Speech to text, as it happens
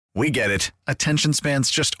We get it. Attention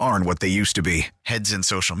spans just aren't what they used to be. Heads in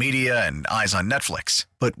social media and eyes on Netflix.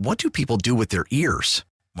 But what do people do with their ears?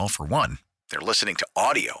 Well, for one, they're listening to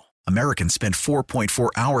audio. Americans spend 4.4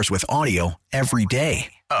 hours with audio every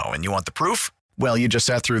day. Oh, and you want the proof? Well, you just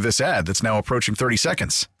sat through this ad that's now approaching 30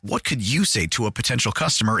 seconds. What could you say to a potential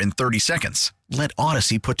customer in 30 seconds? Let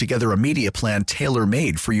Odyssey put together a media plan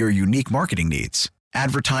tailor-made for your unique marketing needs.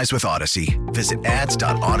 Advertise with Odyssey. Visit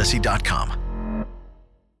ads.odyssey.com.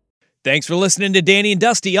 Thanks for listening to Danny and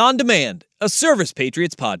Dusty On Demand, a Service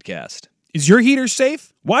Patriots podcast. Is your heater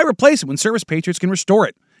safe? Why replace it when Service Patriots can restore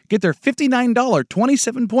it? Get their $59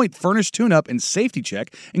 27-point furnace tune-up and safety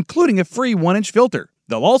check, including a free 1-inch filter.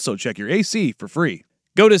 They'll also check your AC for free.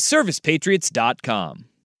 Go to ServicePatriots.com.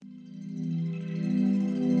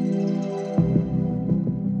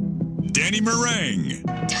 Danny Meringue.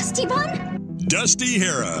 Dusty Bun? Dusty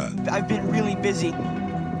Hera. I've been really busy.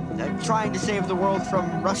 Trying to save the world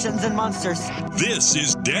from Russians and monsters. This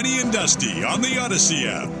is Danny and Dusty on the Odyssey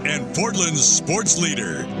app and Portland's sports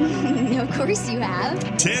leader. Of course you have.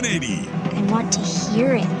 1080. I want to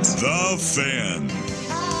hear it. The Fan.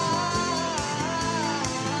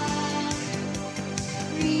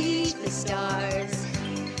 Reach the stars.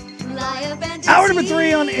 Fly up and Hour number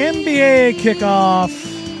 3 on NBA kickoff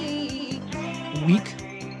week.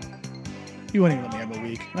 You won't even let me have a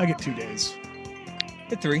week. I get 2 days.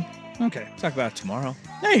 At 3. Okay. Talk about it tomorrow.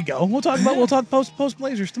 There you go. We'll talk post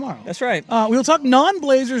Blazers tomorrow. That's right. We'll talk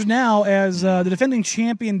non-Blazers now as the defending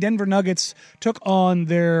champion Denver Nuggets took on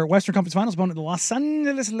their Western Conference Finals opponent, the Los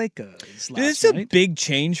Angeles Lakers. This is a big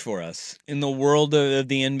change for us in the world of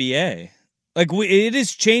the NBA. Like, it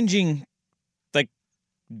is changing, like,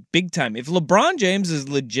 big time. If LeBron James is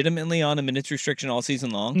legitimately on a minutes restriction all season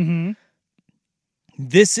long,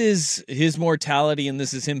 this is his mortality and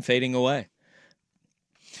this is him fading away.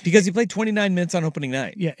 Because he played 29 minutes on opening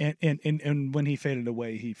night. Yeah, and when he faded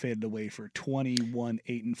away for 21,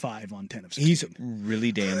 8, and 5 on 10 of 16. He's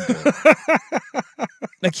really damn good.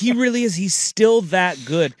 Like, he really is. He's still that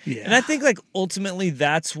good. Yeah. And I think, like, ultimately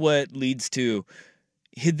that's what leads to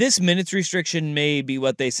this minutes restriction may be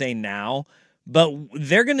what they say now, but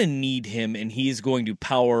they're going to need him, and he's going to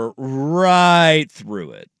power right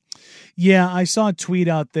through it. Yeah, I saw a tweet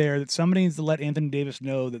out there that somebody needs to let Anthony Davis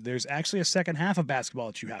know that there's actually a second half of basketball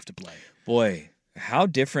that you have to play. Boy, how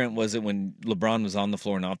different was it when LeBron was on the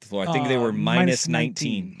floor and off the floor? I think they were minus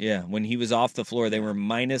 19. Yeah, when he was off the floor, they were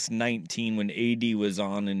minus 19 when AD was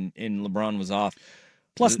on and LeBron was off.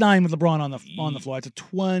 Plus 9 with LeBron on the floor. It's a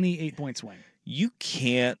 28-point swing. You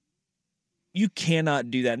cannot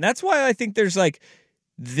do that. And that's why I think there's like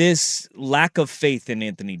this lack of faith in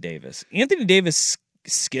Anthony Davis. Anthony Davis'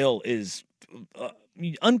 skill is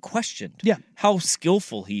unquestioned. Yeah. How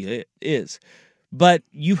skillful he is. But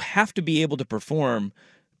you have to be able to perform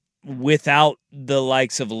without the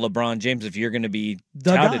likes of LeBron James if you're going to be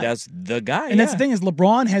touted as the guy. And that's the thing is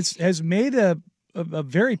LeBron has made a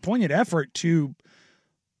very poignant effort to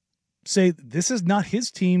say this is not his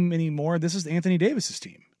team anymore. This is Anthony Davis's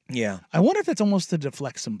team. Yeah. I wonder if that's almost to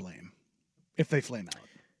deflect some blame if they flame out.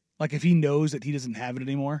 Like if he knows that he doesn't have it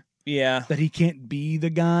anymore. Yeah. That he can't be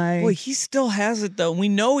the guy. Well, he still has it though. We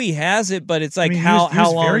know he has it, but it's like he how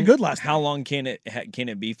was long? Very good last night. How long can it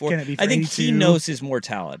be for? Can it be for I think 82? he knows his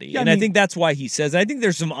mortality, Yeah, I think that's why he says. I think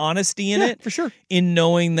there's some honesty in it, for sure. in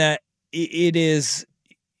knowing that it is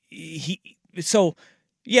he. So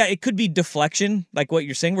yeah, it could be deflection, like what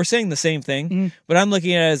you're saying. We're saying the same thing, but I'm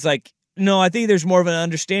looking at it as like no. I think there's more of an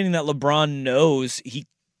understanding that LeBron knows he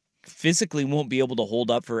physically won't be able to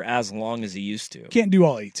hold up for as long as he used to. Can't do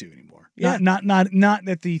all 82 anymore. Yeah. Not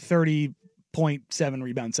at the 30.7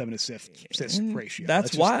 rebound, 7 assist ratio.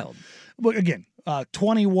 That's wild. But again,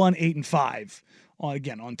 21, 8, and 5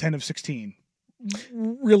 on 10 of 16.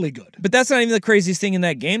 Really good. But that's not even the craziest thing in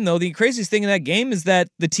that game, though. The craziest thing in that game is that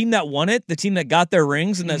the team that won it, the team that got their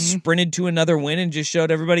rings and that sprinted to another win and just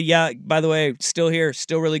showed everybody, yeah, by the way, still here,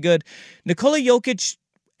 still really good. Nikola Jokic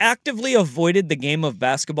actively avoided the game of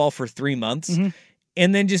basketball for 3 months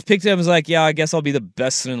and then just picked it up and was like, yeah, I guess I'll be the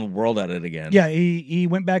best in the world at it again. Yeah, he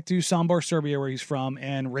went back to Sombor, Serbia, where he's from,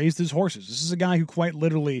 and raised his horses. This is a guy who quite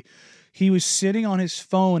literally, he was sitting on his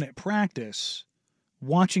phone at practice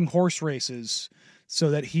watching horse races so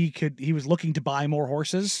that he was looking to buy more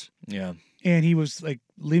horses. Yeah. And he was like,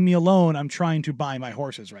 leave me alone. I'm trying to buy my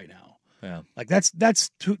horses right now. Yeah. Like that's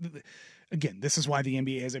too, again, this is why the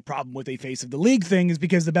NBA has a problem with a face of the league thing, is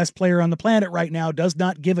because the best player on the planet right now does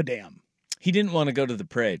not give a damn. He didn't want to go to the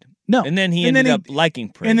parade. No. And then he ended up liking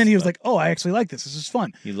parades. And then he was like, oh, I actually like this. This is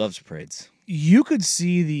fun. He loves parades. You could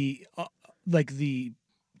see the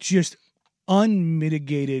just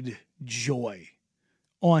unmitigated joy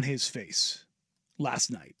on his face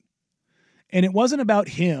last night. And it wasn't about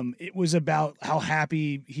him. It was about how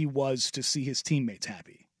happy he was to see his teammates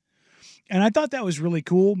happy. And I thought that was really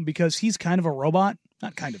cool because he's kind of a robot.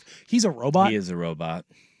 Not kind of. He's a robot. He is a robot.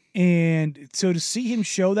 And so to see him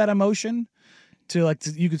show that emotion,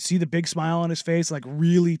 you could see the big smile on his face, like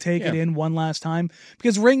really take it in one last time.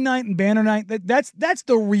 Because ring night and banner night, that's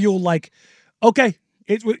the real, like, okay,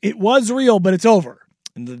 it was real, but it's over.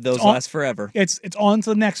 And those last forever. It's on to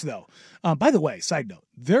the next, though. By the way, side note,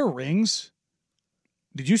 their rings,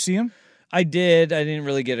 did you see them? I did. I didn't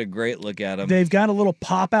really get a great look at them. They've got a little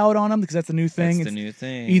pop out on them because that's the new thing. That's the new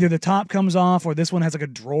thing. Either the top comes off or this one has like a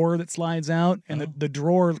drawer that slides out, and the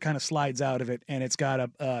drawer kind of slides out of it, and it's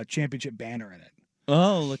got a championship banner in it.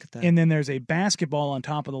 Oh, look at that. And then there's a basketball on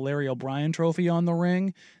top of the Larry O'Brien trophy on the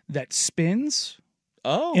ring that spins.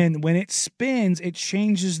 Oh. And when it spins, it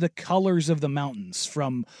changes the colors of the mountains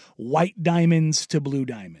from white diamonds to blue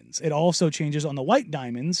diamonds. It also changes on the white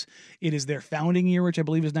diamonds. It is their founding year, which I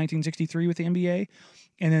believe is 1963 with the NBA.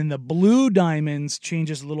 And then the blue diamonds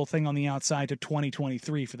changes a little thing on the outside to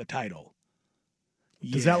 2023 for the title.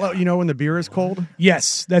 Does that let you know when the beer is cold?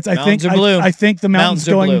 Yes. I think the mountains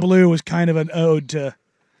going blue was kind of an ode to...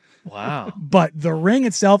 Wow. But the ring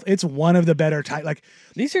itself, it's one of the better type. Like,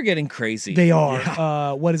 these are getting crazy. They are.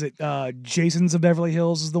 Yeah. What is it? Jason's of Beverly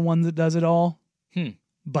Hills is the one that does it all.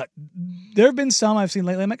 But there have been some I've seen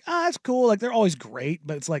lately. I'm like, it's cool. Like, they're always great,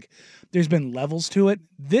 but it's like there's been levels to it.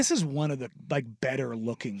 This is one of the like better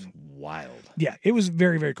looking. Wild. Yeah, it was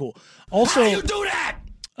very, very cool. Also, how do you do that?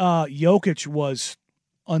 Jokic was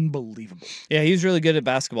unbelievable. Yeah, he was really good at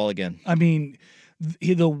basketball again. I mean,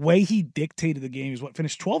 the way he dictated the game is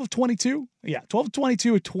finished 12 of 22. Yeah, 12 of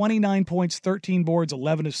 22 with 29 points, 13 boards,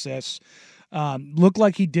 11 assists. Looked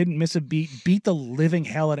like he didn't miss a beat. Beat the living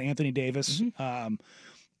hell out of Anthony Davis. Mm-hmm.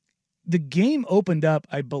 The game opened up.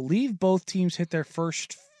 I believe both teams hit their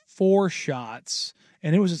first 4 shots,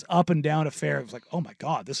 and it was this up and down affair. It was like, oh my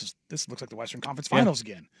God, this looks like the Western Conference Finals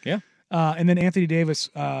again. Yeah. And then Anthony Davis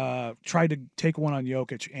tried to take one on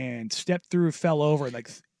Jokic and stepped through, fell over, and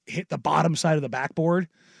hit the bottom side of the backboard.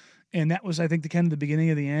 And that was, I think, the kind of the beginning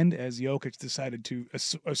of the end as Jokic decided to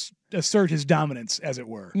assert his dominance, as it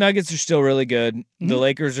were. Nuggets are still really good. Mm-hmm. The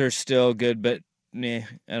Lakers are still good, but I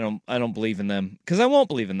don't believe in them because I won't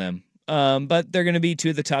believe in them. But they're going to be 2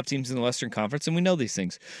 of the top teams in the Western Conference, and we know these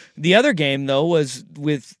things. The other game, though, was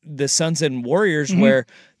with the Suns and Warriors, where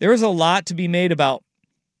there was a lot to be made about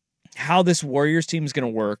how this Warriors team is going to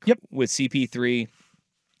work with CP3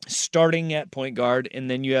 starting at point guard, and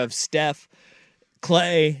then you have Steph,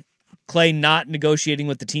 Clay not negotiating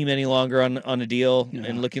with the team any longer on a deal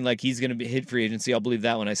and looking like he's going to hit free agency. I'll believe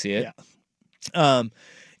that when I see it. Yeah.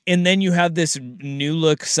 And then you have this new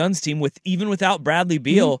look Suns team even without Bradley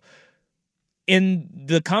Beal. And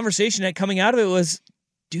the conversation that coming out of it was,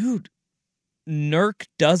 dude, Nurk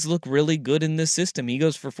does look really good in this system. He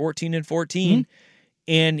goes for 14 and 14,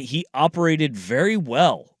 and he operated very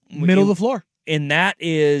well. Middle of the floor. And that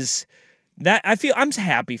is that I'm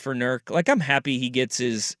happy for Nurk. Like, I'm happy he gets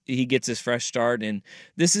his fresh start, and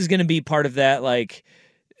this is going to be part of that, like,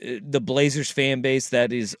 the Blazers fan base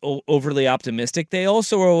that is overly optimistic. They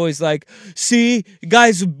also are always like, see,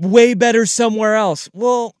 guy's way better somewhere else.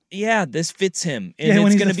 Well, yeah, this fits him, and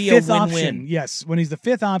it's going to be a win-win. Option, yes, when he's the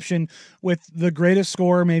 5th option with the greatest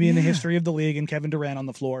scorer maybe in the history of the league and Kevin Durant on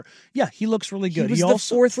the floor, yeah, he looks really good. He was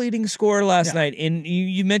the 4th leading scorer last night, and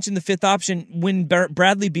you mentioned the 5th option. When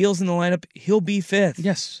Bradley Beal's in the lineup, he'll be 5th.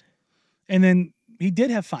 Yes, and then he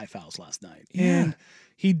did have 5 fouls last night, and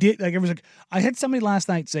he did. Like, it was like, I had somebody last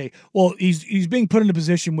night say, well, he's being put in a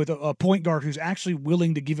position with a point guard who's actually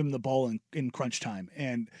willing to give him the ball in crunch time,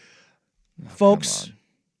 and folks.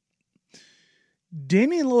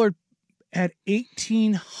 Damian Lillard had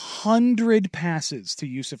 1,800 passes to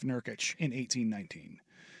Yusuf Nurkic in 18-19.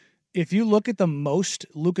 If you look at the most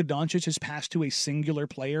Luka Doncic has passed to a singular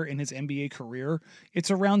player in his NBA career,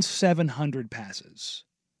 it's around 700 passes.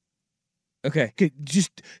 Okay.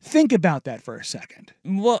 Just think about that for a second.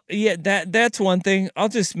 Well, yeah, that's one thing. I'll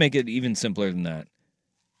just make it even simpler than that.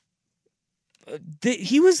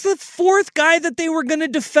 He was the 4th guy that they were going to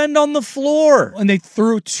defend on the floor. And they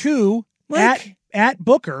threw 2 at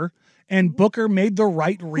Booker, and Booker made the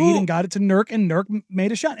right read and got it to Nurk, and Nurk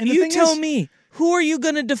made a shot. And you tell me, who are you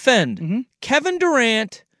going to defend? Kevin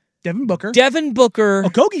Durant, Devin Booker,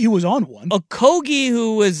 Okogie, who was on one, Okogie,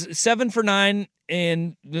 who was 7 for 9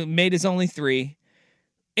 and made his only 3,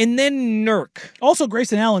 and then Nurk. Also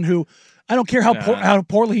Grayson Allen, who I don't care how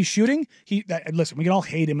poorly he's shooting. Listen, we can all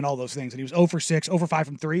hate him and all those things. And he was 0 for 6, 0 for 5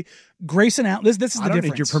 from 3. Grayson Allen, this is the difference. I don't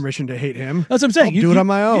need your permission to hate him. That's what I'm saying. I'll do it on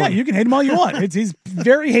my own. Yeah, you can hate him all you want. He's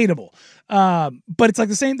very hateable. But it's like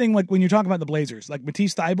the same thing like when you're talking about the Blazers. Like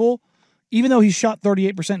Matisse Thybulle, even though he's shot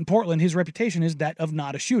 38% in Portland, his reputation is that of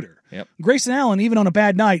not a shooter. Yep. Grayson Allen, even on a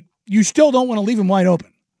bad night, you still don't want to leave him wide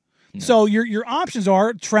open. No. So your options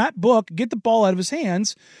are trap Book, get the ball out of his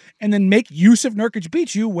hands, and then make Yusuf Nurkic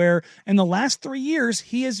beat you, where in the last 3 years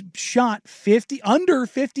he has shot under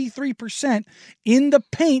 53% in the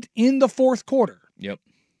paint in the fourth quarter. Yep.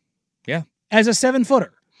 Yeah. As a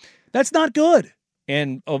 7-footer. That's not good.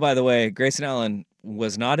 And, oh, by the way, Grayson Allen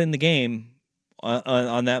was not in the game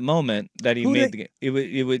on that moment that he made the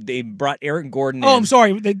game. They brought Eric Gordon in. Oh, I'm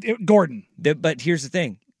sorry. Gordon. But here's the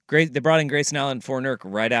thing. They brought in Grayson Allen for Nurk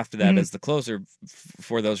right after that as the closer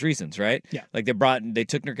for those reasons, right? Yeah. Like they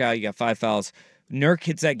took Nurk out, you got 5 fouls. Nurk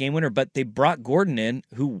hits that game winner, but they brought Gordon in,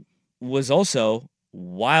 who was also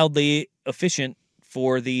wildly efficient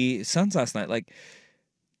for the Suns last night. Like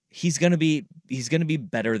he's gonna be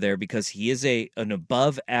better there because he is an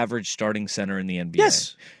above average starting center in the NBA.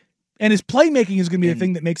 Yes. And his playmaking is going to be the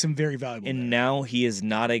thing that makes him very valuable. And now he is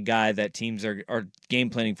not a guy that teams are game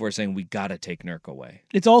planning for, saying we got to take Nurk away.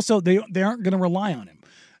 It's also they aren't going to rely on him.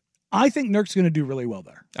 I think Nurk's going to do really well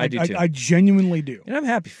there. I do too. I genuinely do. And I'm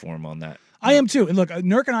happy for him on that. I am too. And look,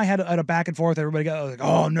 Nurk and I had a back and forth. Everybody got like,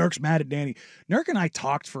 "Oh, Nurk's mad at Danny." Nurk and I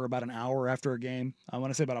talked for about an hour after a game. I want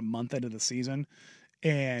to say about a month into the season,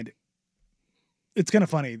 and it's kind of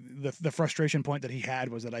funny. The frustration point that he had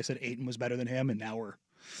was that I said Ayton was better than him, and now we're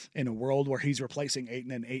in a world where he's replacing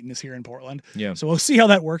Ayton, and Ayton is here in Portland. Yeah. So we'll see how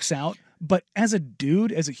that works out. But as a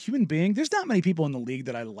dude, as a human being, there's not many people in the league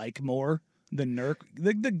that I like more than Nurk.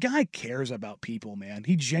 The guy cares about people, man.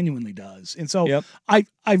 He genuinely does. And so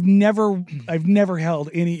I've never held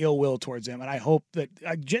any ill will towards him, and I hope that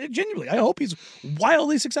genuinely I hope he's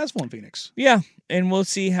wildly successful in Phoenix. Yeah, and we'll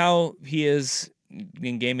see how he is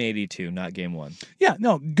in game 82, not game 1. Yeah,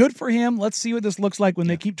 no, good for him. Let's see what this looks like when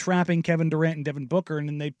they keep trapping Kevin Durant and Devin Booker, and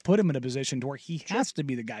then they put him in a position to where he has to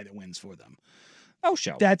be the guy that wins for them. Oh,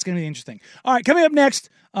 sure. That's going to be interesting. All right, coming up next,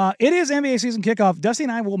 it is NBA season kickoff. Dusty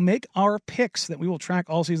and I will make our picks that we will track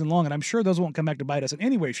all season long, and I'm sure those won't come back to bite us in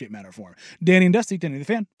any way, shape, matter, or form. Danny and Dusty, Danny the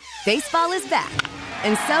Fan. Baseball is back,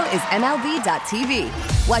 and so is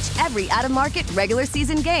MLB.tv. Watch every out-of-market regular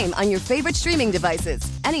season game on your favorite streaming devices,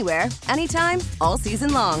 anywhere, anytime, all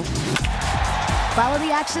season long. Follow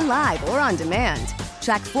the action live or on demand.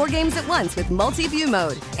 Track 4 games at once with multi-view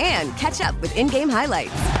mode and catch up with in-game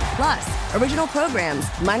highlights. Plus, original programs,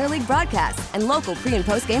 minor league broadcasts, and local pre- and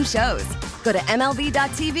post-game shows. Go to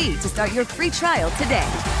MLB.tv to start your free trial today.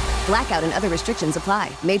 Blackout and other restrictions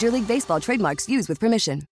apply. Major League Baseball trademarks used with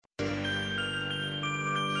permission.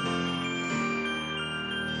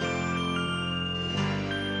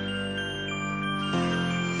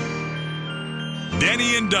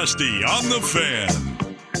 Danny and Dusty on the Fan.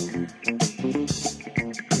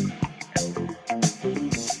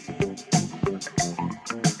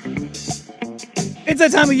 It's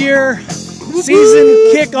that time of year, season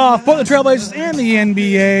kickoff, Portland Trailblazers and the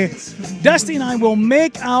NBA. Dusty and I will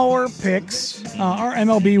make our picks. Our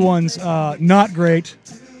MLB ones, not great.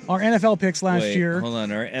 Our NFL picks last year. Hold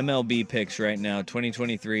on, our MLB picks right now,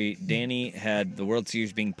 2023. Danny had the World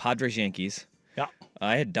Series being Padres-Yankees. Yeah.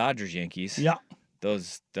 I had Dodgers-Yankees. Yeah.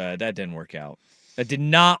 Those that didn't work out. That did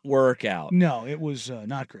not work out. No, it was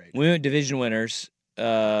not great. We went division winners.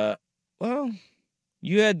 Well,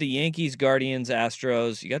 you had the Yankees, Guardians,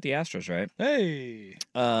 Astros. You got the Astros, right? Hey.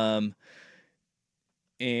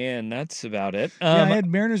 And that's about it. I had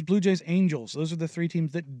Mariners, Blue Jays, Angels. Those are the 3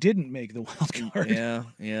 teams that didn't make the wild card. Yeah.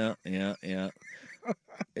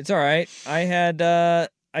 It's all right. I had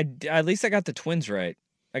at least I got the Twins right.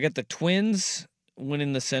 I got the Twins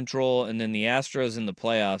winning the Central, and then the Astros in the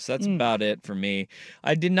playoffs. That's about it for me.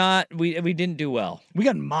 I did not. We didn't do well. We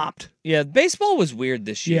got mopped. Yeah, baseball was weird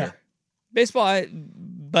this year. Yeah. Baseball,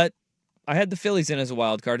 but I had the Phillies in as a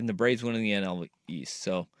wild card, and the Braves winning the NL East.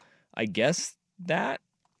 So I guess that.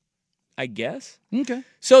 Okay.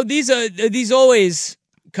 So these always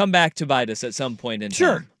come back to bite us at some point in time.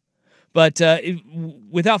 Sure. But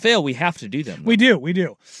without fail, we have to do them. We do.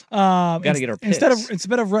 Got to get our picks.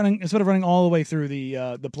 Instead of running all the way through the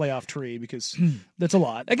playoff tree, because that's a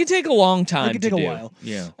lot. That could take a long time. It could take a while.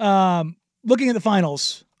 Yeah. Looking at the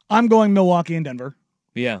finals, I'm going Milwaukee and Denver.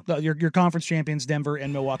 Yeah. Your conference champions, Denver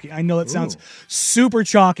and Milwaukee. I know that sounds super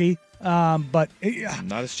chalky, but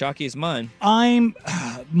not as chalky as mine. I'm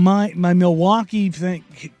my Milwaukee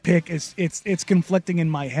pick it's conflicting in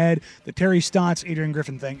my head. The Terry Stotts, Adrian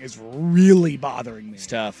Griffin thing is really bothering me. It's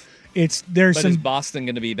tough. Is Boston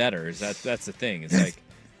going to be better? That's the thing. It's like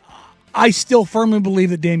I still firmly believe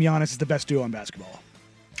that Dame Giannis is the best duo in basketball.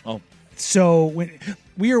 Oh, so when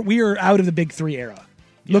we are out of the big three era.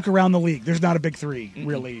 Yeah. Look around the league. There's not a big three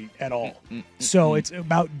really at all. So it's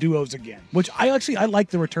about duos again, which I like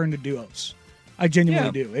the return to duos. I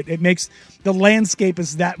genuinely do. It makes the landscape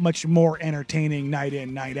is that much more entertaining night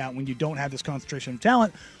in, night out when you don't have this concentration of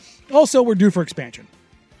talent. Also, we're due for expansion.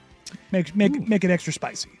 Make it extra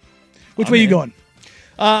spicy. Which way are you going?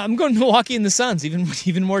 I'm going Milwaukee and the Suns,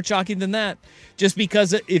 even more chalky than that. Just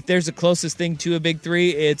because if there's a closest thing to a big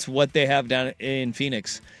three, it's what they have down in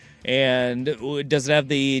Phoenix. And does it have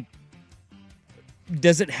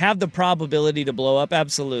the probability to blow up?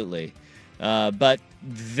 Absolutely. But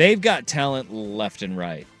they've got talent left and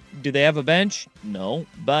right. Do they have a bench? No.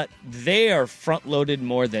 But they are front-loaded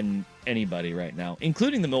more than anybody right now,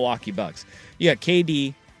 including the Milwaukee Bucks. You got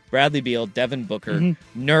KD, Bradley Beal, Devin Booker.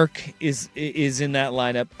 Nurk is in that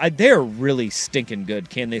lineup. They're really stinking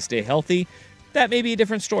good. Can they stay healthy? That may be a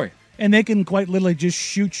different story. And they can quite literally just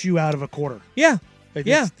shoot you out of a quarter. Yeah.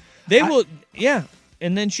 They will,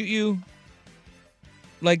 and then shoot you,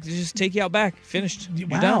 just take you out back. Finished. You're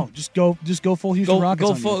down. Just go full Houston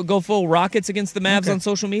Rockets. Go full Rockets against the Mavs on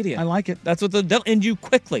social media. I like it. That's what they'll end you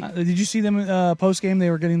quickly. Did you see them post game? They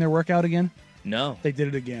were getting their workout again. No, they did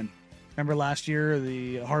it again. Remember last year,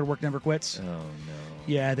 the hard work never quits. Oh no.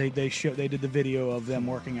 Yeah, they did the video of them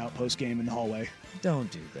working out post game in the hallway. Don't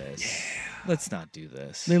do this. Yeah. Let's not do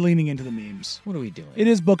this. They're leaning into the memes. What are we doing? It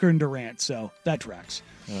is Booker and Durant, so that tracks.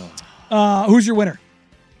 Who's your winner?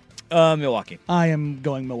 Milwaukee. I am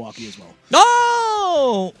going Milwaukee as well.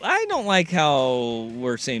 Oh, I don't like how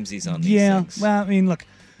we're samesies on these things. Yeah, well, I mean, look,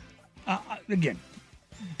 again,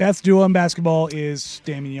 best duo in basketball is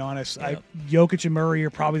Dame and Giannis. Yep. Jokic and Murray are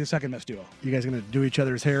probably the second best duo. You guys going to do each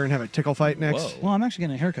other's hair and have a tickle fight next? Whoa. Well, I'm actually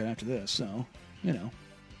getting a haircut after this, so,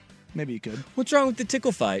 maybe you could. What's wrong with the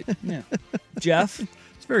tickle fight? Yeah. Jeff?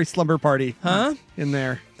 It's very slumber party. Huh? In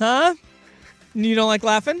there. Huh? You don't like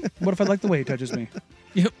laughing? What if I like the way he touches me?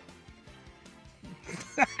 Yep.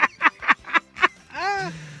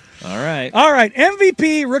 All right.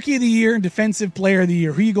 MVP, Rookie of the Year, and Defensive Player of the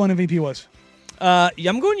Year. Who you going MVP was?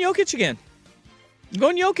 I'm going Jokic again. I'm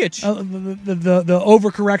going Jokic. The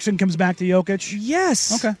overcorrection comes back to Jokic?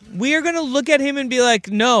 Yes. Okay. We are going to look at him and be like,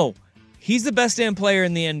 no, he's the best damn player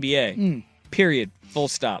in the NBA. Period. Full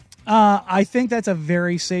stop. I think that's a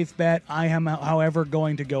very safe bet. I am, however,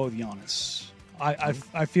 going to go with Giannis.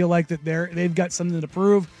 I feel like that they've got something to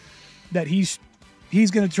prove, that he's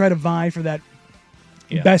going to try to vie for that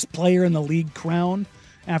best player in the league crown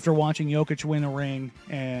after watching Jokic win a ring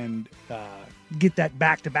and get that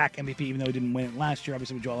back-to-back MVP, even though he didn't win it last year,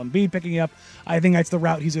 obviously with Joel Embiid picking up. I think that's the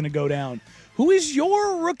route he's going to go down. Who is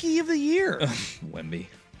your Rookie of the Year? Wemby.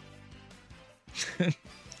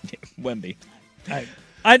 Wemby.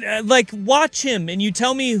 I watch him, and you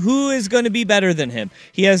tell me who is going to be better than him.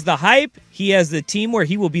 He has the hype. He has the team where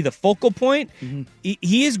he will be the focal point.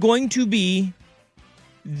 He is going to be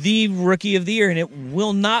the Rookie of the Year, and it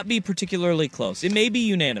will not be particularly close. It may be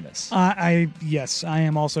unanimous. Yes, I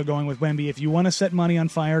am also going with Wemby. If you want to set money on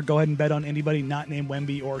fire, go ahead and bet on anybody not named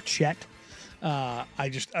Wemby or Chet.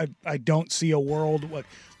 I don't see a world.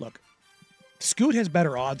 Look, Scoot has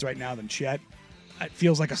better odds right now than Chet. It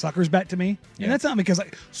feels like a sucker's bet to me. Yeah. And that's not because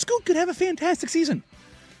Scoot could have a fantastic season.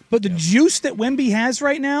 But the juice that Wemby has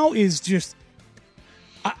right now is just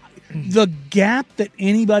the gap that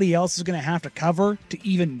anybody else is going to have to cover to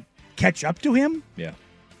even catch up to him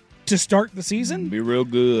to start the season. Be real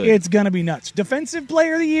good. It's going to be nuts. Defensive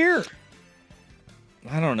Player of the Year.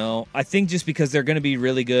 I don't know. I think just because they're going to be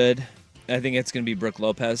really good, I think it's going to be Brook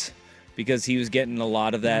Lopez, because he was getting a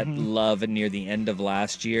lot of that love near the end of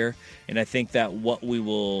last year. And I think that what we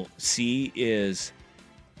will see is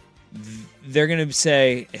they're going to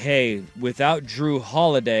say, hey, without Drew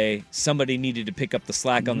Holiday, somebody needed to pick up the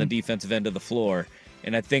slack on the defensive end of the floor.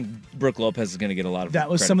 And I think Brook Lopez is going to get a lot of that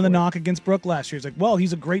was credit some of the for it. knock against Brook last year. It's like, well,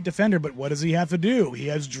 he's a great defender, but what does he have to do? He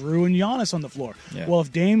has Drew and Giannis on the floor. Yeah. Well,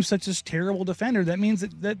 if Dame's such a terrible defender, that means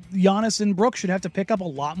that Giannis and Brook should have to pick up a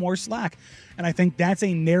lot more slack. And I think that's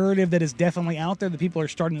a narrative that is definitely out there that people are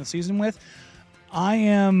starting the season with.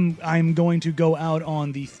 I'm going to go out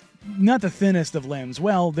on the not the thinnest of limbs.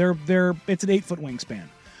 Well, it's an 8-foot wingspan.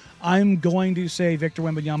 I'm going to say Victor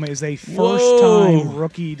Wembanyama is a first-time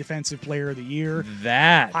rookie defensive player of the year.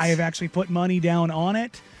 I have actually put money down on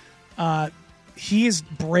it. He is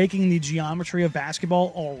breaking the geometry of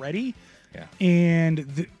basketball already. Yeah.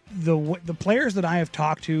 And the players that I have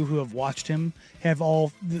talked to who have watched him have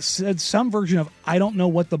all said some version of, I don't know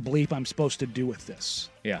what the bleep I'm supposed to do with this.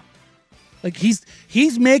 Yeah. Like he's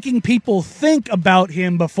making people think about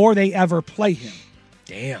him before they ever play him.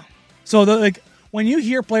 Damn. So when you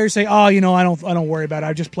hear players say, "Oh, I don't worry about it.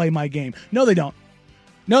 I just play my game." No, they don't.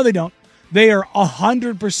 They are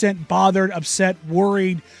 100% bothered, upset,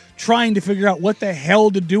 worried, trying to figure out what the hell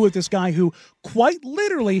to do with this guy who quite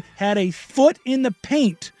literally had a foot in the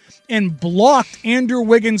paint and blocked Andrew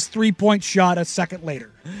Wiggins' three-point shot a second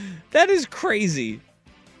later. That is crazy.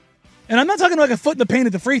 And I'm not talking like a foot in the paint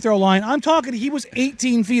at the free throw line. I'm talking he was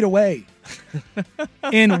 18 feet away.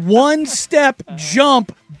 In one step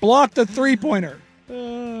jump, blocked a three-pointer.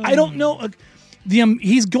 I don't know.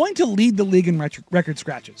 He's going to lead the league in record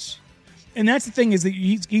scratches. And that's the thing is that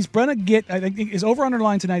he's going to get, I think his over-under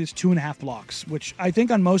line tonight is 2.5 blocks, which I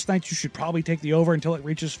think on most nights you should probably take the over until it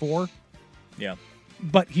reaches 4. Yeah.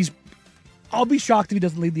 But I'll be shocked if he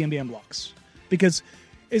doesn't lead the NBA in blocks. Because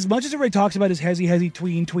as much as everybody talks about his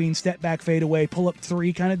hezzy, tween, step back, fade away, pull up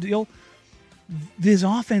three kind of deal, his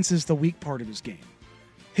offense is the weak part of his game.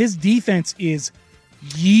 His defense is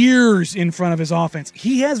years in front of his offense.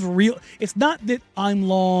 He has it's not that I'm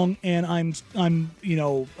long and I'm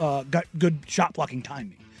got good shot blocking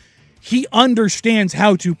timing. He understands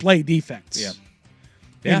how to play defense. Yeah.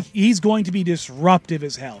 And he's going to be disruptive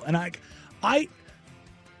as hell. And I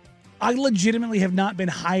legitimately have not been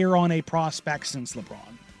higher on a prospect since LeBron.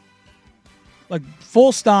 Like,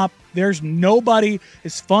 full stop. There's nobody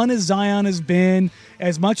as fun as Zion has been,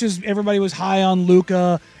 as much as everybody was high on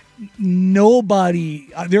Luka. Nobody,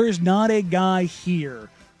 there is not a guy here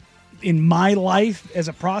in my life as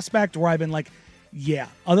a prospect where I've been like, yeah,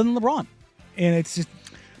 other than LeBron. And it's just,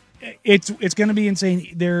 it's going to be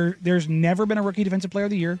insane. There's never been a rookie defensive player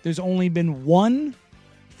of the year. There's only been one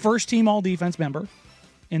first-team all-defense member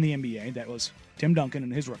in the NBA. That was Tim Duncan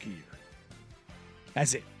in his rookie year.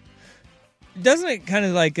 That's it. Doesn't it kind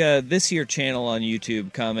of like this year channel on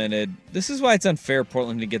YouTube commented, this is why it's unfair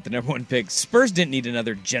Portland to get the number 1 pick. Spurs didn't need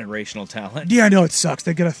another generational talent. Yeah, I know it sucks.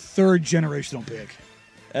 They got a third generational pick.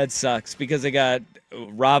 That sucks because they got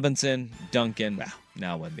Robinson, Duncan,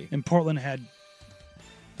 now Wemby. And Portland had,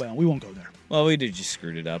 well, we won't go there. Well, we just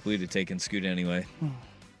screwed it up. We'd have taken Scoot anyway.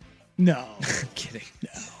 No. Kidding.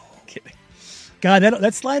 No. Kidding. God,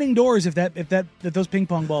 that sliding doors, if those ping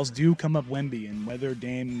pong balls do come up Wemby and whether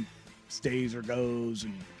Dame stays or goes,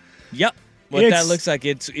 and yep, what that looks like,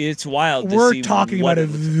 it's wild. We're talking about a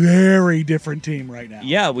very different team right now.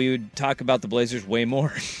 Yeah, we would talk about the Blazers way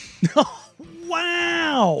more.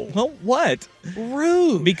 Wow. Well, what?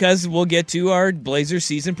 Rude. Because we'll get to our Blazers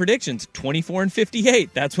season predictions, 24-58.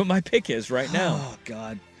 That's what my pick is right now. Oh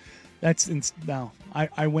God, no.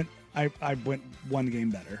 I went one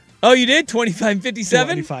game better. Oh, you did?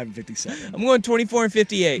 25-57? 25-57. I'm going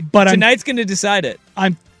 24-58. But tonight's going to decide it.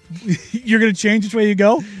 You're going to change which way you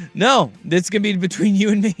go? No, this is going to be between you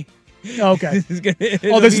and me. Okay.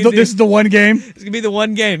 This is the one game? It's going to be the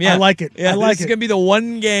one game, yeah. I like it. Yeah, I like this is going to be the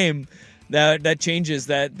one game that changes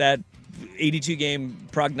that 82-game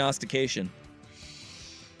prognostication.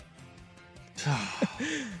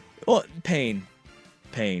 Well, pain.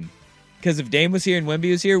 Because if Dame was here and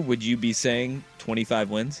Wemby was here, would you be saying 25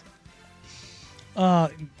 wins?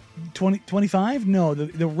 25? No,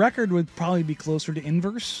 the record would probably be closer to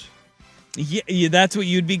inverse. Yeah, that's what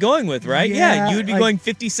you'd be going with, right? Yeah, you would be going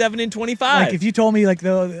 57-25. Like if you told me like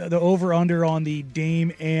the over under on the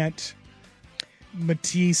Dame, Ant,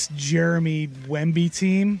 Matisse, Jeremy, Wemby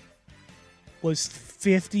team was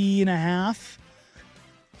 50.5,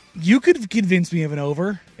 you could convince me of an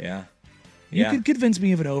over. Yeah. You could convince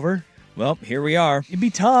me of an over. Well, here we are. It'd be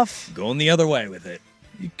tough. Going the other way with it.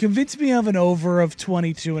 You convince me of an over of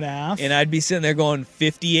 22.5. And I'd be sitting there going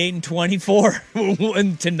 58-24.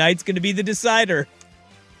 And tonight's going to be the decider.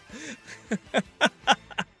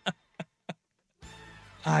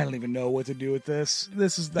 I don't even know what to do with this.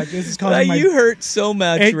 This is causing my... You hurt so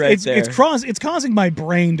much there. It's causing my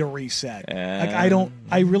brain to reset. I don't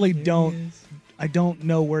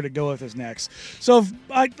know where to go with this next. So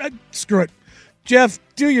screw it. Jeff,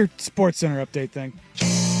 do your Sports Center update thing.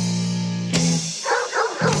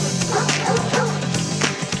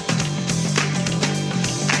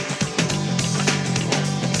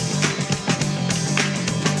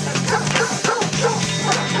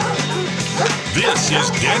 This is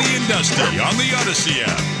Danny and Dusty on the Odyssey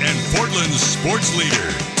app and Portland's sports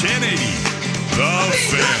leader, 1080 The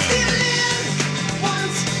Fan.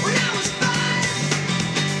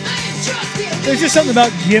 There's just something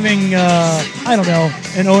about giving, I don't know,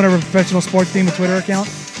 an owner of a professional sports team a Twitter account.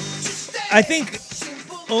 I think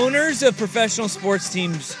owners of professional sports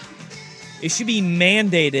teams, it should be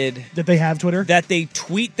mandated That they have Twitter? that they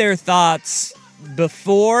tweet their thoughts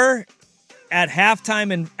before, at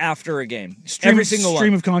halftime, and after a game. Every single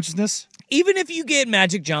Stream one. of consciousness? Even if you get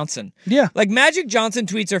Magic Johnson. Yeah. Like, Magic Johnson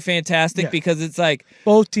tweets are fantastic Yeah. because it's like,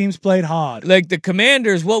 Both teams played hard. like the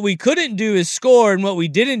Commanders, what we couldn't do is score, and what we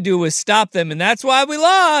didn't do was stop them, and that's why we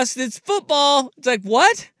lost. It's football. It's like,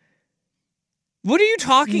 what? What are you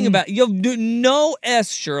talking about? You'll do no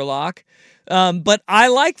S, Sherlock. But I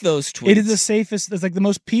like those tweets. It is the safest, it's like the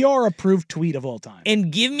most PR-approved tweet of all time.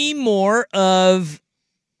 And give me more of,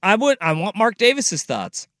 I want Mark Davis's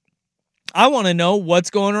thoughts. I want to know what's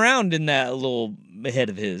going around in that little head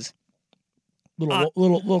of his.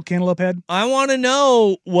 Little cantaloupe head? I want to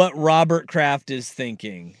know what Robert Kraft is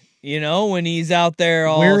thinking, when he's out there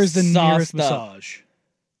all Where is the sauced nearest up. massage?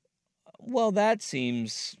 Well, that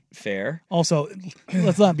seems fair. Also,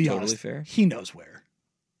 let's not be Totally honest. fair. He knows where.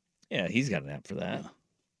 Yeah, he's got an app for that.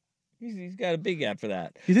 He's got a big app for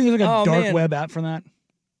that. You think there's like a Oh, dark man. web app for that?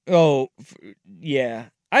 Oh, yeah.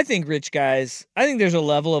 I think rich guys, I think there's a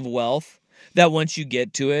level of wealth that once you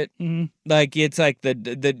get to it, like it's like the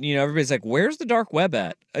everybody's like, where's the dark web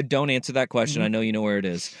at? Don't answer that question. I know you know where it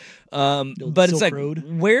is. But it's Silk like, Road.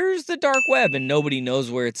 where's the dark web? And nobody knows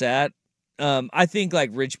where it's at. I think like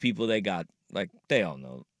rich people, they all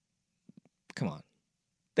know. Come on.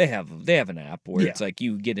 They have an app where it's like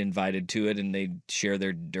you get invited to it and they share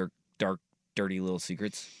their dark, dirty little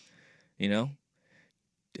secrets.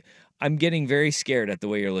 I'm getting very scared at the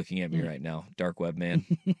way you're looking at me right now, dark web man.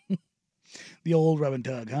 The old rub and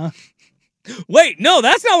tug, huh? Wait, no,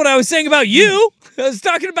 that's not what I was saying about you. I was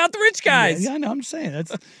talking about the rich guys. Yeah, I know. I'm just saying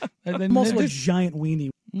I'm also a giant weenie.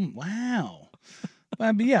 Wow.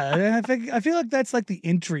 But yeah, I feel like that's like the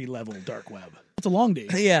entry level dark web. It's a long day.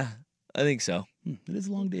 Yeah, I think so. It is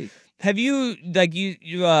a long day. Have you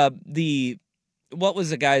what was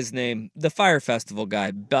the guy's name? The Fire Festival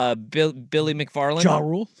guy, Billy McFarland. Ja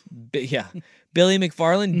Rule. Yeah, Billy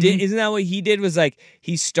McFarland. Isn't that what he did? Was like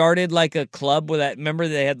he started like a club where that. Remember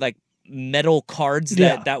they had like metal cards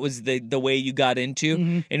that was the way you got into,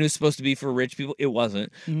 and it was supposed to be for rich people. It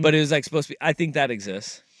wasn't, but it was like supposed to be. I think that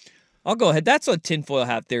exists. I'll go ahead. That's a tinfoil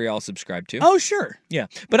hat theory I'll subscribe to. Oh, sure. Yeah.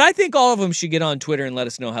 But I think all of them should get on Twitter and let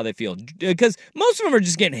us know how they feel. Because most of them are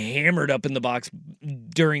just getting hammered up in the box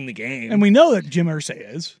during the game. And we know that Jim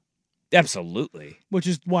Irsay is. Absolutely. Which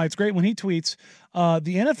is why it's great when he tweets,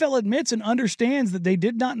 the NFL admits and understands that they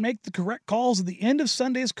did not make the correct calls at the end of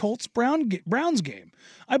Sunday's Colts-Browns game.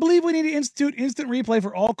 I believe we need to institute instant replay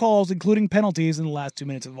for all calls, including penalties, in the last 2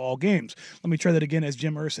 minutes of all games. Let me try that again as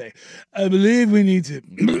Jim Irsay. I believe we need to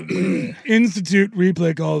institute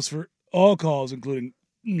replay calls for all calls, including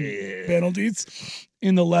penalties,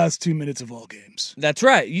 in the last 2 minutes of all games. That's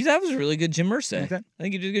right. That was a really good Jim Irsay. Like that? I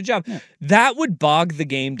think you did a good job. Yeah. That would bog the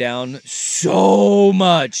game down so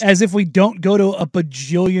much. As if we don't go to a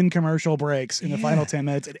bajillion commercial breaks in the final 10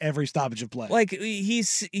 minutes at every stoppage of play. Like,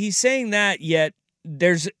 he's saying that, yet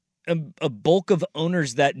there's a bulk of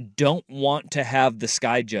owners that don't want to have the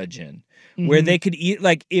Sky Judge in, where they could eat,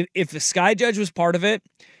 like, if the Sky Judge was part of it,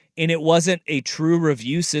 and it wasn't a true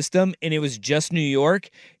review system, and it was just New York,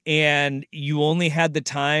 and you only had the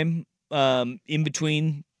time in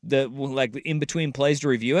between plays to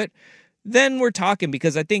review it, then we're talking.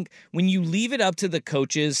 Because I think when you leave it up to the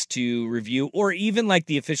coaches to review, or even like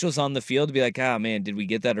the officials on the field to be like, man, did we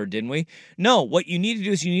get that or didn't we? No, what you need to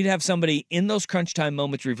do is you need to have somebody in those crunch time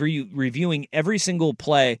moments reviewing every single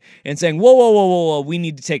play and saying, whoa, we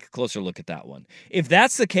need to take a closer look at that one. If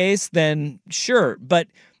that's the case, then sure, but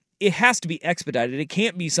it has to be expedited. It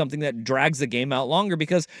can't be something that drags the game out longer,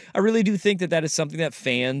 because I really do think that is something that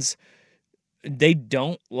fans, they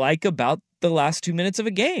don't like about the last 2 minutes of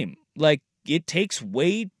a game. Like, it takes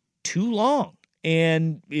way too long.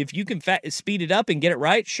 And if you can speed it up and get it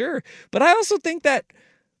right, sure. But I also think that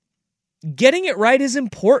getting it right is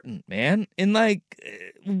important, man. And like,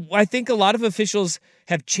 I think a lot of officials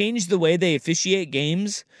have changed the way they officiate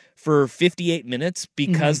games for 58 minutes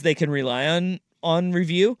because they can rely on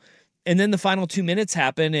review. And then the final 2 minutes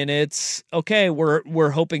happen, and it's okay. We're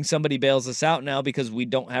hoping somebody bails us out now because we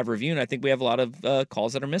don't have review. And I think we have a lot of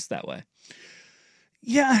calls that are missed that way.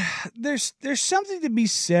 Yeah, there's something to be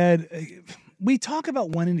said. We talk about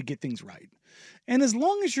wanting to get things right, and as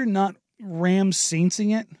long as you're not Rams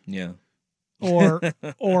Saintsing it, yeah, or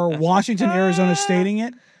Washington Arizona Stating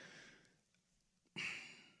it,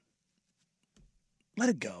 let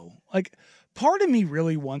it go. Like, part of me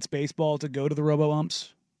really wants baseball to go to the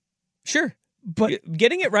robo-umps. Sure. But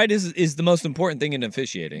getting it right is the most important thing in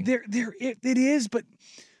officiating. It is, but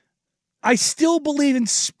I still believe in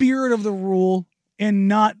spirit of the rule and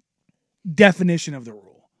not definition of the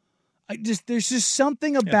rule. There's just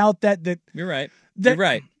something about that You're right. You're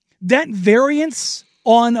right. That variance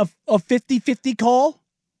on a 50-50 call,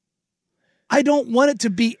 I don't want it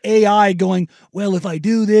to be AI going, well, if I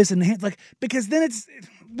do this and because then it's,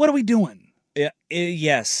 what are we doing? Yeah,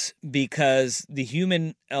 yes, because the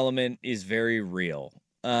human element is very real.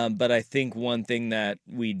 But I think one thing that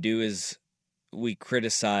we do is we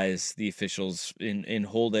criticize the officials and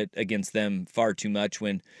hold it against them far too much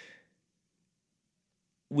when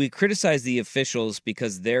we criticize the officials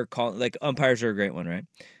because they're calling, like umpires are a great one, right?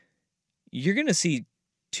 You're going to see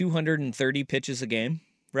 230 pitches a game,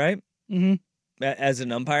 right? Mm-hmm. As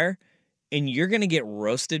an umpire, and you're going to get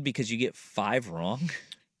roasted because you get 5 wrong.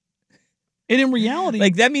 And in reality,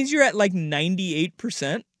 like that means you're at like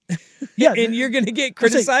 98%. Yeah, and you're going to get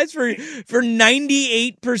criticized for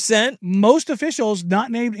 98%. Most officials, not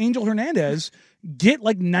named Angel Hernandez, get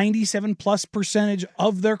like 97+%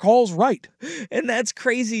 of their calls right. And that's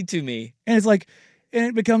crazy to me. And it's like, and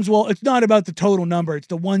it becomes, well, it's not about the total number. It's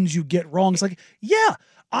the ones you get wrong. It's like, yeah,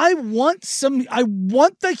 I want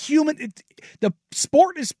the human, the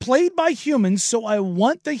sport is played by humans. So I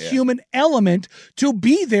want the human element to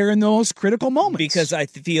be there in the most critical moments. Because I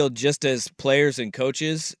feel just as players and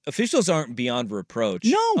coaches, officials aren't beyond reproach.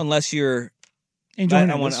 No. Unless you're, Angel I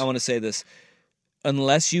Hernandez. want to say this.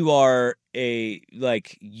 Unless you are a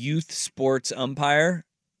like youth sports umpire,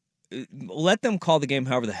 let them call the game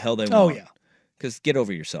however the hell they want. Oh, yeah. Because get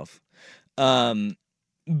over yourself.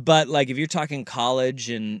 But like if you're talking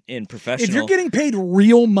college and professional, if you're getting paid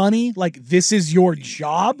real money, like this is your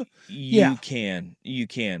job, you can.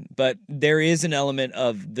 But there is an element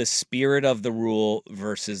of the spirit of the rule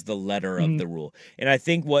versus the letter of the rule. And I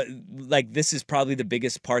think this is probably the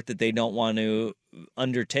biggest part that they don't want to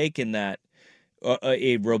undertake in that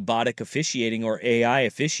a robotic officiating or AI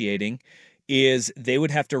officiating is they would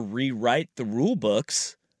have to rewrite the rule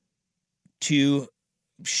books to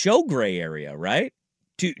show gray area, right?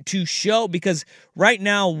 To show, because right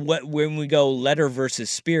now when we go letter versus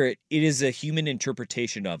spirit, it is a human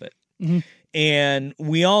interpretation of it. Mm-hmm. And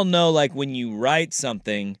we all know, like when you write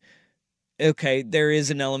something, okay, there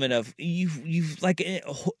is an element of you've like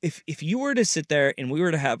if you were to sit there and we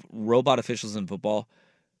were to have robot officials in football,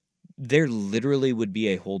 there literally would be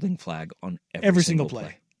a holding flag on every single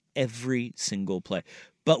play. Every single play.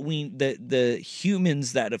 But the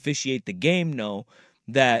humans that officiate the game know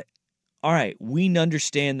that, all right, we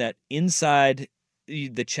understand that inside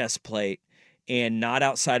the chest plate and not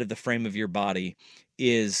outside of the frame of your body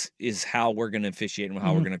is how we're going to officiate and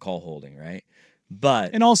how we're going to call holding, right?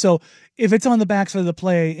 And also, if it's on the backside of the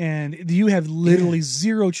play and you have literally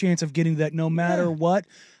zero chance of getting that no matter what,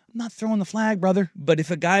 I'm not throwing the flag, brother. But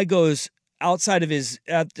if a guy goes outside of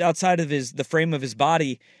the frame of his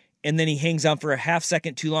body and then he hangs on for a half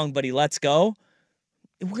second too long, but he lets go,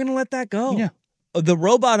 we're going to let that go. Yeah. The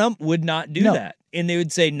robot ump would not do that. And they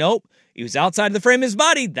would say, nope, he was outside of the frame of his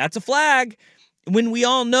body. That's a flag. When we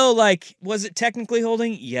all know, like, was it technically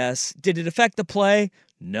holding? Yes. Did it affect the play?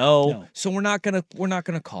 No. So we're not gonna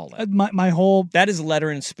call it. That is letter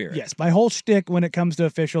and spirit. Yes, my whole shtick when it comes to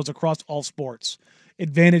officials across all sports: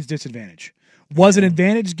 advantage, disadvantage. Was an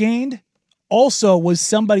advantage gained? Also, was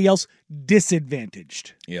somebody else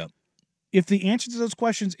disadvantaged? Yeah. If the answer to those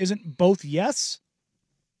questions isn't both yes,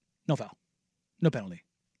 no foul, no penalty,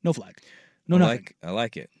 no flag, no nothing. I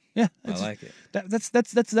like it. Yeah, I like it.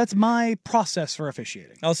 That's my process for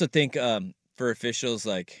officiating. I also think for officials,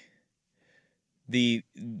 like the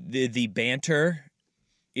banter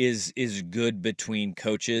is good between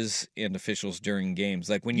coaches and officials during games.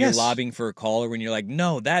 Like when you're lobbying for a call or when you're like,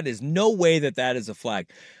 no, that is no way that is a flag.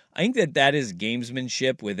 I think that is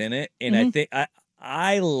gamesmanship within it, and I think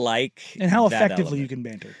I like and how that effectively element. you can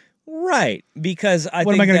banter. Right, because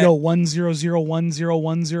What am I going to go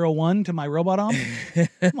 100100101 to my robot on?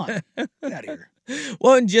 Come on, get out of here.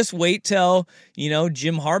 Well, and just wait till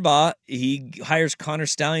Jim Harbaugh he hires Connor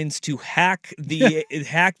Stallions to hack the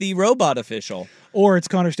robot official, or it's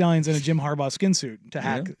Connor Stallions in a Jim Harbaugh skin suit to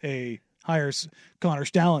hires Connor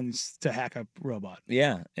Stallions to hack a robot.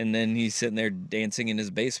 Yeah, and then he's sitting there dancing in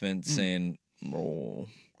his basement saying, "Oh,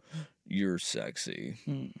 you're sexy."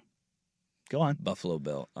 Go on. Buffalo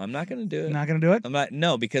Bill. I'm not going to do it. Not going to do it? I'm not.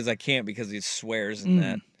 No, because I can't, because he swears in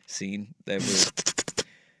that scene. That was.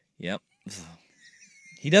 Yep.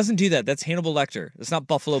 He doesn't do that. That's Hannibal Lecter. That's not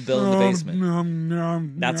Buffalo Bill in the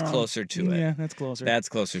basement. That's closer to it. Yeah, that's closer. That's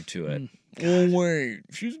closer to it. Oh, wait.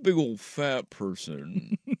 She's a big old fat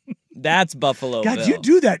person. That's Buffalo God, Bill. you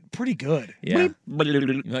do that pretty good. Yeah. You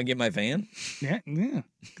want to get my van? Yeah.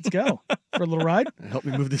 Let's go for a little ride. Help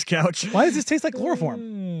me move this couch. Why does this taste like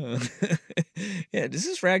chloroform? Yeah, does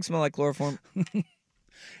this rag smell like chloroform?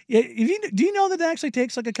 Yeah, do you know that it actually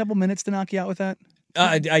takes like a couple minutes to knock you out with that?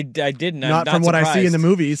 I didn't. Not from what I see in the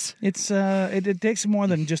movies. It's it takes more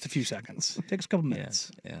than just a few seconds. It takes a couple minutes.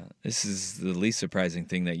 Yeah. This is the least surprising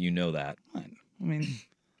thing that you know that. I mean,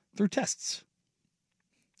 through tests.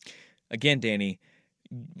 Again, Danny,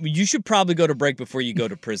 you should probably go to break before you go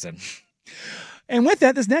to prison. And with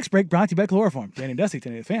that, this next break brought to you by Chloroform. Danny and Dusty,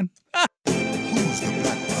 Danny the Fan. Who's the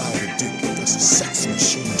black powder dick that's a sex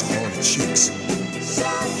machine to all the chicks?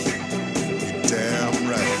 You're damn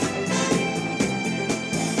right.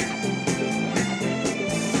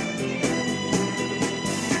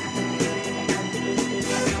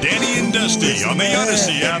 Danny and Dusty on the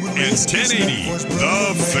Odyssey app and 1080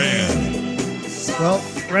 The Fan. Well,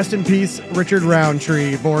 rest in peace, Richard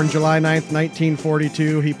Roundtree, born July 9th,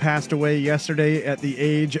 1942. He passed away yesterday at the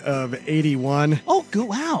age of 81. Oh, good.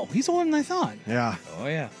 Wow. He's older than I thought. Yeah. Oh,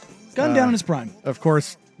 yeah. Gun down in his prime. Of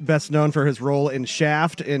course, best known for his role in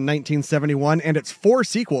Shaft in 1971 and its 4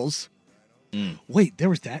 sequels. Wait, there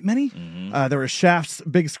was that many? There was Shaft's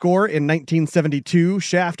Big Score in 1972,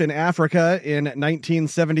 Shaft in Africa in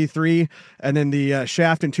 1973, and then the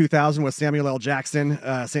Shaft in 2000 with Samuel L. Jackson.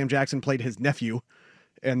 Sam Jackson played his nephew.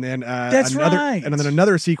 And then That's right. And then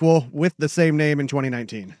another sequel with the same name in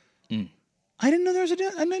 2019. I didn't know there was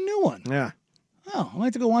a new one. Yeah. Oh, I might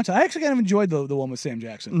have to go watch it. I actually kind of enjoyed the one with Sam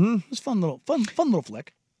Jackson. It was a fun little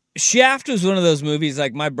flick. Shaft was one of those movies,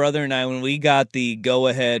 like my brother and I, when we got the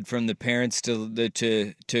go-ahead from the parents to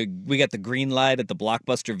we got the green light at the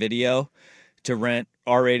Blockbuster Video to rent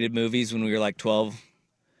R-rated movies when we were like 12.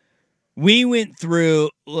 We went through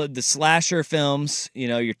the slasher films,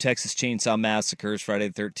 your Texas Chainsaw Massacres, Friday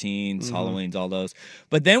the 13th, Halloween's, all those.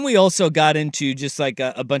 But then we also got into just like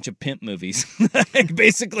a bunch of pimp movies. Like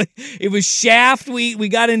basically, it was Shaft. We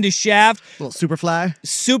got into Shaft. A little Superfly.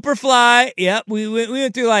 Superfly. Yep. We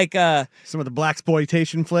went through like some of the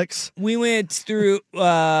blaxploitation flicks. We went through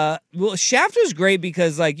Shaft was great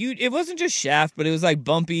because like it wasn't just Shaft, but it was like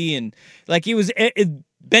Bumpy and like it was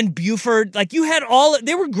Ben Buford, like you had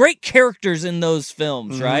they were great characters in those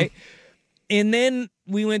films, right? And then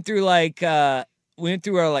we went through our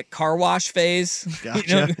like car wash phase.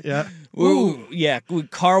 Gotcha. Yeah. Ooh, yeah,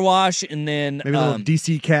 car wash, and then maybe a little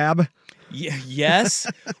DC Cab. Yeah, yes.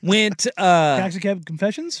 Went Taxi Cab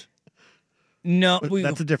Confessions? No,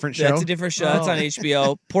 that's a different show. That's a different show. That's on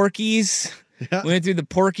HBO. Porky's. Yeah. We went through the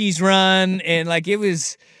Porky's run, and like it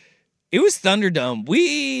was Thunderdome.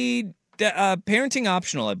 We parenting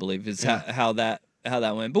optional, I believe, is how that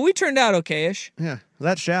went. But we turned out okay-ish. Yeah,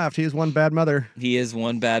 that Shaft. He is one bad mother. He is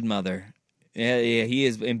one bad mother. Yeah, he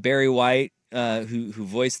is. And Barry White, who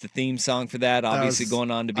voiced the theme song for that, obviously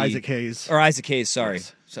going on to be Isaac Hayes. Sorry,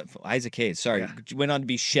 yes. Isaac Hayes. Sorry, went on to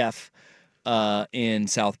be chef in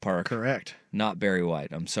South Park. Correct. Not Barry White.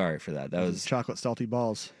 I'm sorry for that. That was chocolate salty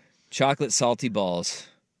balls. Chocolate salty balls.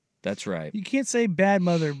 That's right. You can't say bad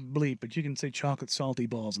mother bleep, but you can say chocolate salty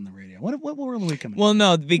balls on the radio. What world are we coming? Well,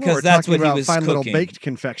 no, because that's what he was fine cooking. Little baked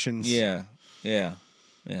confections. Yeah.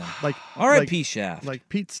 Like R.I.P. Shaft. Like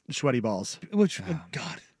Pete's sweaty balls. Which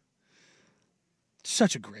God,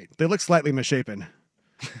 such a great. They look slightly misshapen.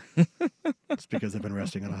 It's because they've been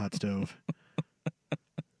resting on a hot stove.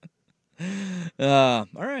 All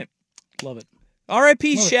right, love it.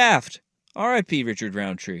 R.I.P. Shaft. R.I.P. Richard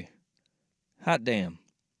Roundtree. Hot damn.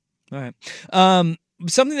 All right.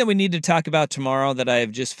 Something that we need to talk about tomorrow that I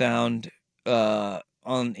have just found on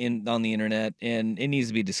the internet, and it needs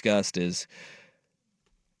to be discussed, is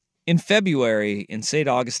in February in St.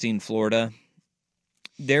 Augustine, Florida,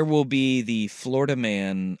 there will be the Florida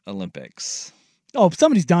Man Olympics. Oh,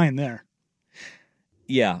 somebody's dying there.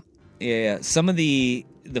 Yeah. Some of the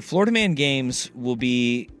Florida Man Games will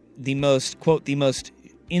be the most, quote, the most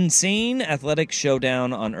insane athletic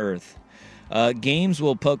showdown on earth. Games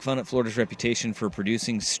will poke fun at Florida's reputation for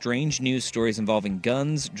producing strange news stories involving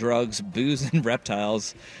guns, drugs, booze, and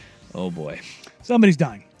reptiles. Oh, boy. Somebody's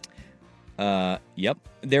dying. Yep.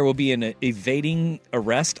 There will be an evading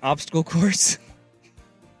arrest obstacle course,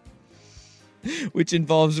 which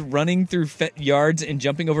involves running through yards and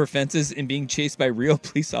jumping over fences and being chased by real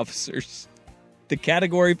police officers. The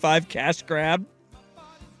Category 5 cash grab.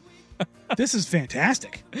 This is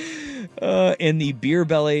fantastic. And the beer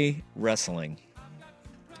belly wrestling.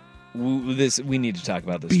 We need to talk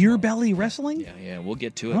about this. Beer tomorrow. belly wrestling? Yeah, we'll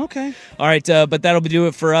get to it. Okay. All right, but that'll do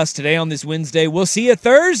it for us today on this Wednesday. We'll see you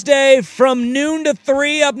Thursday from noon to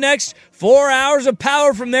 3. Up next, 4 hours of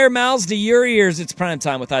power from their mouths to your ears. It's Prime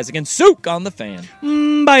Time with Isaac and Souk on the Fan.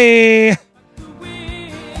 Bye.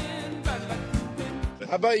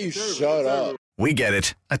 How about you shut up? We get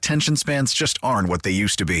it. Attention spans just aren't what they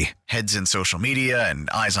used to be. Heads in social media and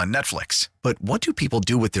eyes on Netflix. But what do people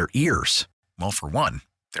do with their ears? Well, for one,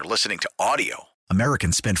 they're listening to audio.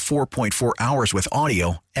 Americans spend 4.4 hours with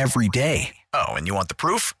audio every day. Oh, and you want the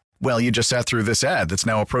proof? Well, you just sat through this ad that's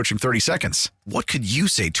now approaching 30 seconds. What could you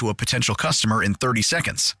say to a potential customer in 30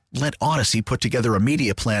 seconds? Let Odyssey put together a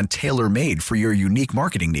media plan tailor-made for your unique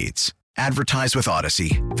marketing needs. Advertise with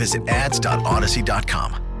Odyssey. Visit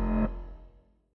ads.odyssey.com.